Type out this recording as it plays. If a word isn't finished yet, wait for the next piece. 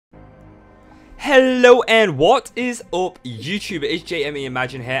Hello and what is up YouTube, it's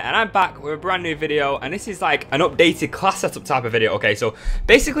JMEimagine here and I'm back with a brand new video, and this is like an updated class setup type of video. Okay, so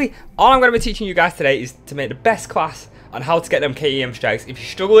basically all I'm going to be teaching you guys today is to make the best class on how to get them KEM strikes. If you're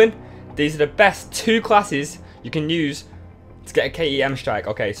struggling, these are the best two classes you can use to get a KEM strike.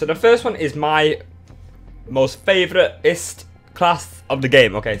 Okay, so the first one is my most favouriteest class of the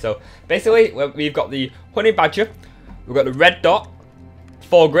game. Okay, so basically we've got the honey badger, we've got the red dot,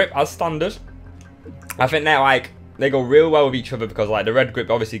 foregrip as standard. I think they go real well with each other because like the red grip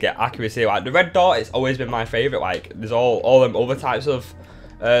obviously get accuracy. Like the red dot, it's always been my favorite. Like there's all them other types of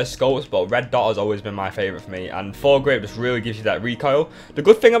scopes, but red dot has always been my favorite for me. And foregrip just really gives you that recoil. The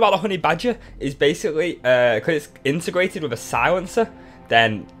good thing about the honey badger is basically because it's integrated with a silencer,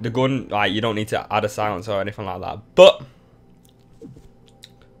 then the gun, like, you don't need to add a silencer or anything like that. But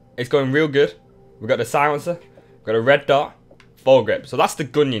it's going real good. We've got the silencer, we've got a red dot, foregrip. So that's the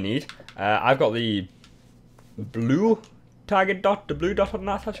gun you need. I've got the blue target dot, the blue dot on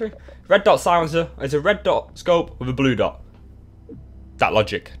that actually. Red dot silencer. It's a red dot scope with a blue dot. That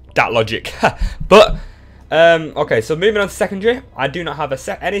logic. But okay, so moving on to secondary. I do not have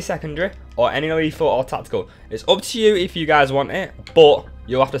any secondary or any lethal or tactical. It's up to you if you guys want it, but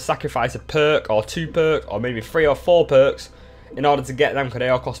you'll have to sacrifice a perk or two perks or maybe 3 or 4 perks in order to get them because they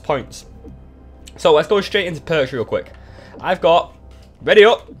all cost points. So let's go straight into perks real quick. I've got ready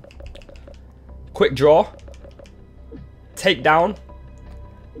up, quick draw, take down,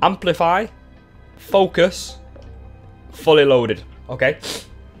 amplify, focus, fully loaded. Okay,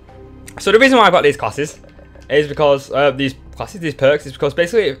 so the reason why I got these classes is because these perks is because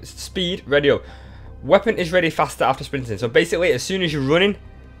basically it's speed, ready up, weapon is ready faster after sprinting. So basically as soon as you're running,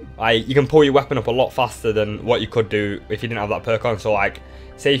 like, you can pull your weapon up a lot faster than what you could do if you didn't have that perk on. So like,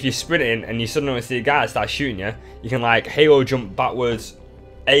 say if you're sprinting and you suddenly see a guy that starts shooting you, you can like halo jump backwards,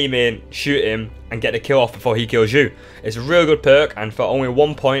 aim in, shoot him, and get the kill off before he kills you. It's a real good perk, and for only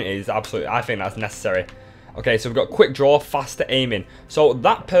 1 point is absolutely, I think that's necessary. Okay, so we've got quick draw, faster aiming. So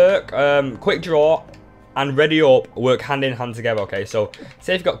that perk, quick draw and ready up work hand in hand together. Okay, so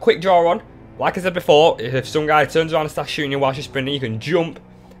say if you've got quick draw on, like I said before, if some guy turns around and starts shooting you whilst you're sprinting, you can jump,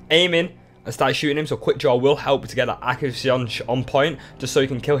 aim in, and start shooting him. So quick draw will help to get that accuracy on point, just so you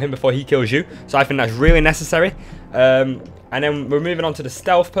can kill him before he kills you. So I think that's really necessary. And then we're moving on to the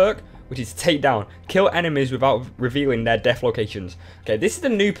stealth perk, which is take down. Kill enemies without revealing their death locations. Okay, this is the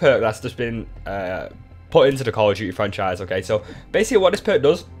new perk that's just been put into the Call of Duty franchise. Okay, so basically what this perk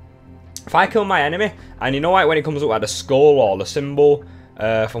does, if I kill my enemy, and you know, like when it comes up like the skull or the symbol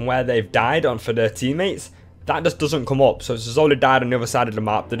from where they've died on for their teammates, that just doesn't come up. So it's just only died on the other side of the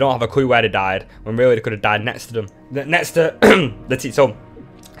map. They don't have a clue where they died, when really they could have died next to them. Next to the team. So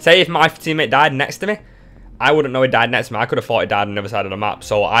say if my teammate died next to me, I wouldn't know he died next to me. I could have thought he died on the other side of the map.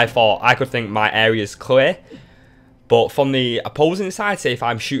 So I thought I could think my area is clear. But from the opposing side, say if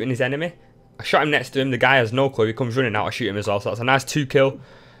I'm shooting his enemy, I shot him next to him, the guy has no clue, he comes running out, I shoot him as well. So that's a nice 2 kill.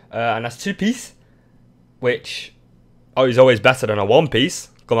 And that's 2 piece, which is always better than a 1 piece.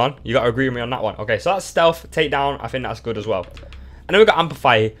 Come on, you got to agree with me on that one. Okay, so that's stealth, takedown, I think that's good as well. And then we've got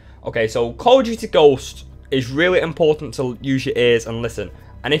amplify. Okay, so Call of Duty Ghost is really important to use your ears and listen.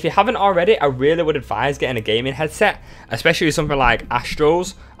 And if you haven't already, I really would advise getting a gaming headset, especially something like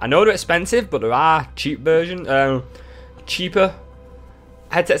Astros. I know they're expensive, but there are cheap versions, cheaper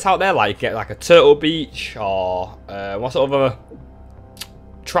headsets out there. Like get like a Turtle Beach or what sort of other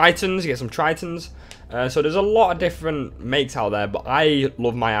Tritons. You get some Tritons. So there's a lot of different makes out there, but I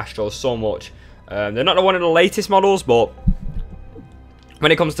love my Astros so much. They're not one of the latest models, but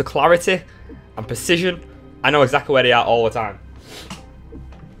when it comes to clarity and precision, I know exactly where they are all the time.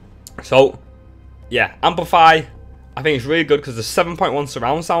 So, yeah, amplify, I think it's really good because the 7.1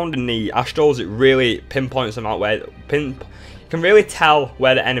 surround sound in the Astros, it really pinpoints them out where, you can really tell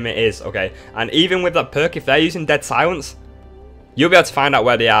where the enemy is, okay? And even with that perk, if they're using dead silence, you'll be able to find out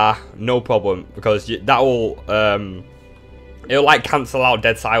where they are, no problem, because that will, it'll like cancel out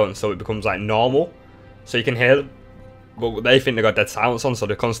dead silence, so it becomes like normal, so you can hear them, but they think they got dead silence on, so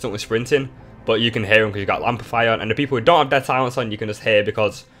they're constantly sprinting, but you can hear them because you got amplify on, and the people who don't have dead silence on, you can just hear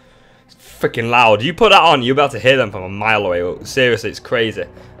because freaking loud. You put that on, you'll be able to hear them from a mile away. Seriously, it's crazy.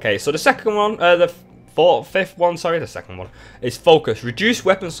 Okay, so the second one, the fifth one, sorry, the second one is focus. Reduce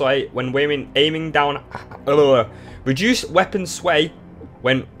weapon sway when aiming down. Reduce weapon sway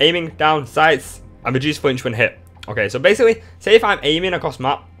when aiming down sights, and reduce flinch when hit. Okay, so basically, say if I'm aiming across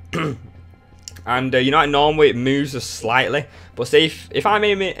map, and you know, like normally it moves just slightly, but say if I'm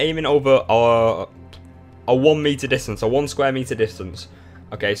aiming over a 1 meter distance, a 1 square meter distance.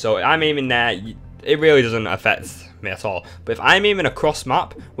 Okay, so I'm aiming there, it really doesn't affect me at all. But if I'm aiming across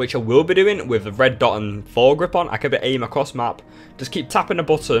map, which I will be doing with the red dot and foregrip on, I could be aim across map, just keep tapping the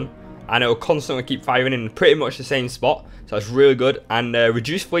button, and it will constantly keep firing in pretty much the same spot. So that's really good. And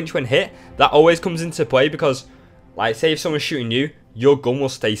reduce flinch when hit, that always comes into play because, like, say if someone's shooting you, your gun will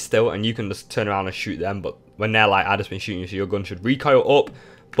stay still and you can just turn around and shoot them. But when they're like, I've just been shooting you, so your gun should recoil up,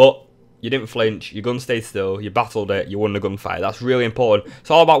 but you didn't flinch, your gun stayed still, you battled it, you won the gunfight. That's really important. It's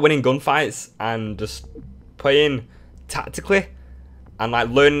all about winning gunfights and just playing tactically and like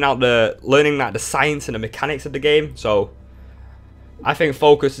learning like the science and the mechanics of the game. So I think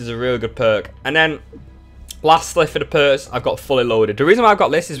focus is a really good perk. And then lastly for the perks, I've got fully loaded. The reason why I've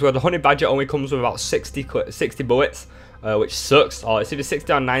got this is where the honey badger only comes with about 60 bullets, which sucks. Or it's either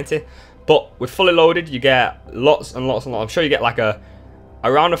 60 or 90. But with fully loaded, you get lots and lots and lots. I'm sure you get like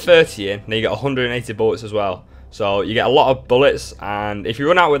around a 30 in, then you get 180 bullets as well. So you get a lot of bullets, and if you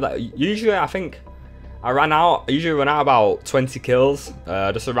run out with that, usually I think I usually run out about 20 kills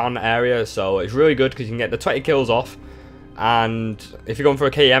just around the area. So it's really good because you can get the 20 kills off, and if you're going for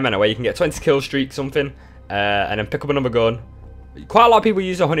a K.E.M anyway, you can get 20 kill streak something, and then pick up another gun. Quite a lot of people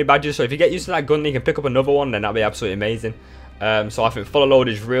use the honey badger, so if you get used to that gun, you can pick up another one, then that'd be absolutely amazing. So I think full load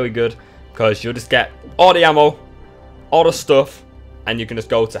is really good because you'll just get all the ammo, all the stuff, and you can just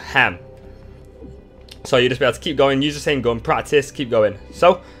go to ham. So you just be able to keep going, use the same gun, practice, keep going.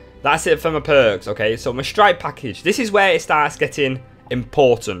 So that's it for my perks, okay? So my strike package, this is where it starts getting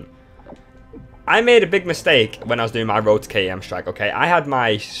important. I made a big mistake when I was doing my road to K.E.M strike, okay? I had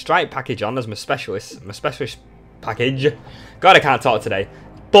my strike package on as my specialist package. God, I can't talk today.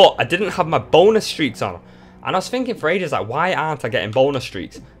 But I didn't have my bonus streaks on. And I was thinking for ages, like, why aren't I getting bonus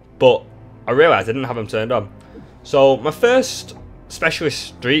streaks? But I realised I didn't have them turned on. So my first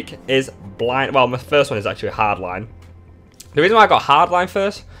specialist streak is blind. Well, my first one is actually hardline. The reason why I got hardline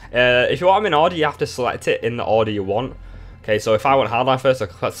first, if you want them in order, you have to select it in the order you want. Okay, so if I want hardline first,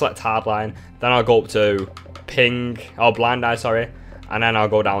 I'll select hardline, then I'll go up to ping, or blind eye, sorry, and then I'll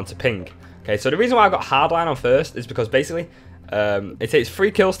go down to ping. Okay, so the reason why I got hardline on first is because basically it takes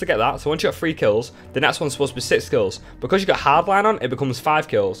 3 kills to get that. So once you got 3 kills, the next one's supposed to be 6 kills. Because you got hardline on, it becomes 5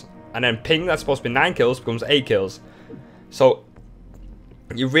 kills, and then ping, that's supposed to be 9 kills, becomes 8 kills. So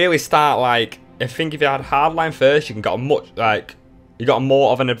you really start like, I think if you had hardline first, you can get a much you got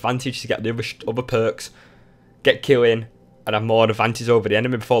more of an advantage to get the other perks, get killing, and have more advantage over the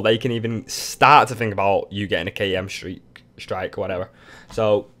enemy before they can even start to think about you getting a K.E.M strike or whatever.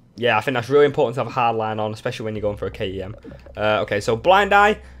 So yeah, I think that's really important to have a hardline on, especially when you're going for a K.E.M. Okay, so blind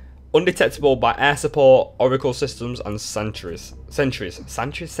eye, undetectable by air support, oracle systems, and sentries.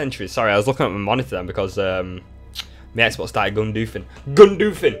 Sentries. Sorry, I was looking at my monitor then because my Xbox started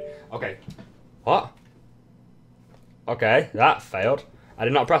gun-doofing. Okay. What? Okay, that failed. I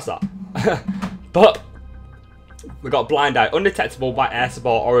did not press that. But we got blind eye, undetectable by air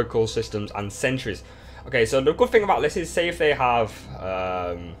support, oracle systems, and sentries. Okay, so the good thing about this is, say if they have,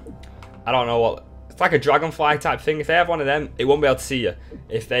 I don't know what, it's like a dragonfly type thing. If they have one of them, it won't be able to see you.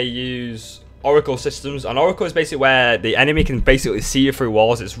 If they use oracle systems, and oracle is basically where the enemy can basically see you through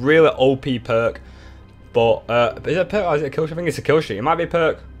walls. It's really OP perk. But is it a perk or is it a kill streak? I think it's a kill streak. It might be a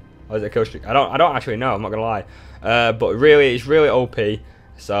perk or is it a kill streak? I don't actually know. I'm not gonna lie. But really, it's really OP.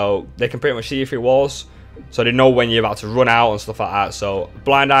 So they can pretty much see you through walls. So they know when you're about to run out and stuff like that. So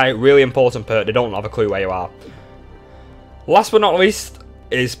blind eye, really important perk. They don't have a clue where you are. Last but not least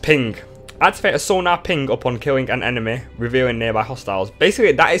is ping. Activate a sonar ping upon killing an enemy, revealing nearby hostiles.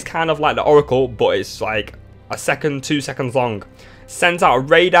 Basically, that is kind of like the oracle, but it's like a second, 2 seconds long. Sends out a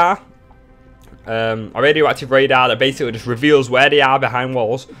radar. A radioactive radar that basically just reveals where they are behind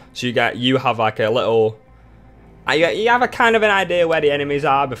walls. So you have like a little, you have a kind of an idea where the enemies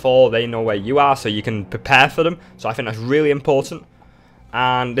are before they know where you are, so you can prepare for them. So I think that's really important.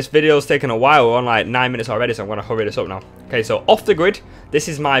 And this video's taken a while. We're on like 9 minutes already, so I'm going to hurry this up now. Okay, so off the grid, this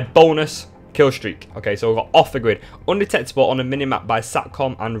is my bonus kill streak. Okay, so we've got off the grid, undetectable on a minimap by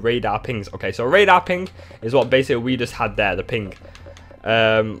satcom and radar pings. Okay, so radar ping is what basically we just had there, the ping.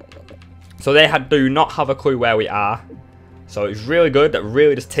 So they do not have a clue where we are. So it's really good. That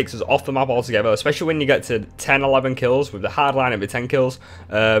really just takes us off the map altogether, especially when you get to 10, 11 kills. With the hardline, it'll be 10 kills.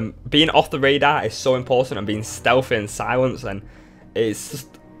 Being off the radar is so important, and being stealthy and silent, and it's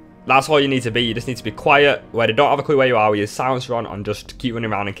just, that's all you need to be. You just need to be quiet, where they don't have a clue where you are, with your silencer on, and just keep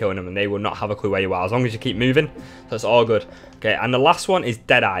running around and killing them, and they will not have a clue where you are, as long as you keep moving. So it's all good. Okay, and the last one is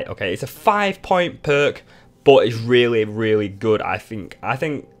Deadeye. Okay, it's a 5-point perk, but it's really, really good, I think.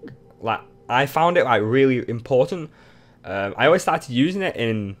 Like, I found it like really important. I always started using it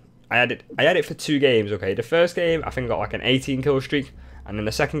in, I had it for 2 games. Okay, the first game I think I got like an 18 kill streak, and then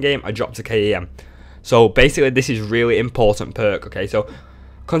the second game I dropped to K.E.M. So basically this is really important perk, okay? So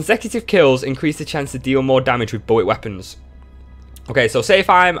consecutive kills increase the chance to deal more damage with bullet weapons. Okay, so say if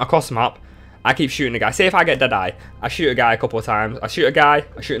I'm across the map, I keep shooting a guy. Say if I get Deadeye, I shoot a guy a couple of times. I shoot a guy,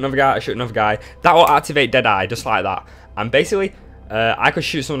 I shoot another guy, I shoot another guy. That will activate Deadeye, just like that. And basically, I could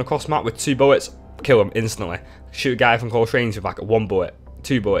shoot someone across the map with 2 bullets, kill them instantly. Shoot a guy from close range with like 1 bullet,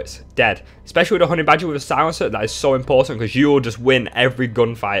 2 bullets, dead. Especially with a honey badger with a silencer, that is so important because you will just win every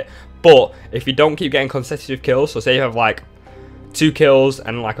gunfight. But if you don't keep getting consecutive kills, so say you have like 2 kills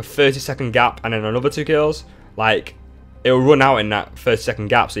and like a 30-second gap and then another 2 kills, like it will run out in that 30-second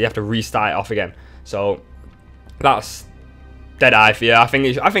gap, so you have to restart it off again. So that's Deadeye for you. I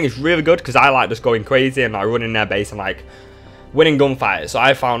think it's really good because I like just going crazy and like running their base and like winning gunfights. So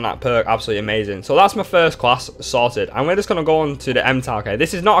I found that perk absolutely amazing. So that's my first class sorted, and we're just gonna go on to the M tar. Okay,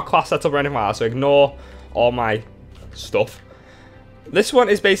 this is not a class setup or anything like that, so ignore all my stuff. This one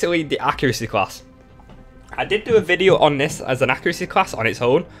is basically the accuracy class. I did do a video on this as an accuracy class on its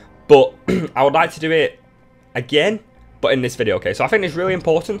own, but I would like to do it again, but in this video. Okay, so I think it's really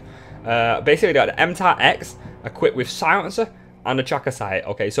important. Basically got the M tar X equipped with silencer and a tracker sight.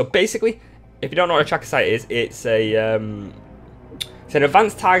 Okay, so basically, if you don't know what a tracker sight is, it's an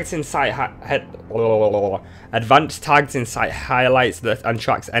advanced targeting sight advanced targeting sight highlights and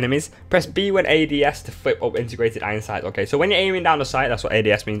tracks enemies. Press B when ADS to flip up integrated iron sights. Okay, so when you're aiming down the sight, that's what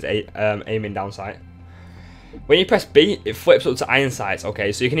ADS means, aiming down sight. When you press B, it flips up to iron sights.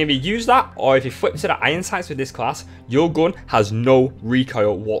 Okay, so you can either use that, or if you flip to the iron sights with this class, your gun has no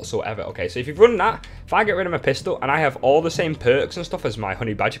recoil whatsoever. Okay, so if you run that, if I get rid of my pistol and I have all the same perks and stuff as my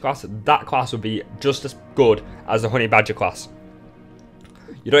honey badger class, that class would be just as good as the honey badger class.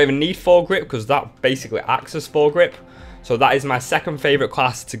 You don't even need foregrip because that basically acts as foregrip. So that is my second favorite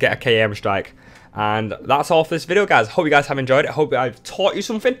class to get a KEM strike. And that's all for this video, guys. Hope you guys have enjoyed it. Hope I've taught you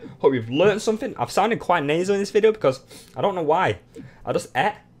something. Hope you've learned something. I've sounded quite nasal in this video because I don't know why. I just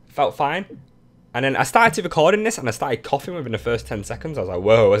felt fine. And then I started to recording this and I started coughing within the first 10 seconds. I was like,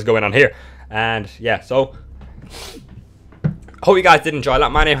 whoa, what's going on here? And yeah, so hope you guys did enjoy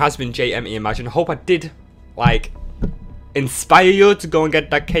that. My name has been JMEimagine. I hope I did like inspire you to go and get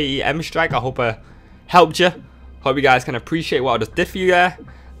that KEM strike. I hope I helped you. Hope you guys can appreciate what I just did for you there.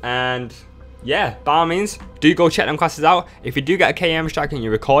 And yeah, by all means, do go check them classes out. If you do get a KEM strike and you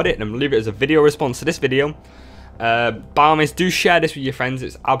record it, then leave it as a video response to this video. By all means, do share this with your friends.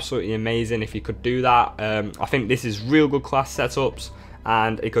 It's absolutely amazing if you could do that. I think this is real good class setups,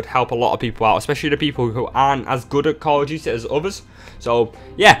 and it could help a lot of people out, especially the people who aren't as good at Call of Duty as others. So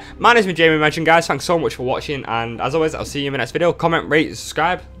yeah, my name's been JMEimagine, guys. Thanks so much for watching, and as always, I'll see you in my next video. Comment, rate,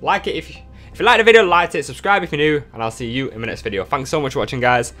 subscribe, like it if you like the video, like it, subscribe if you're new, and I'll see you in my next video. Thanks so much for watching,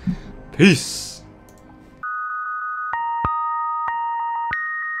 guys. Peace.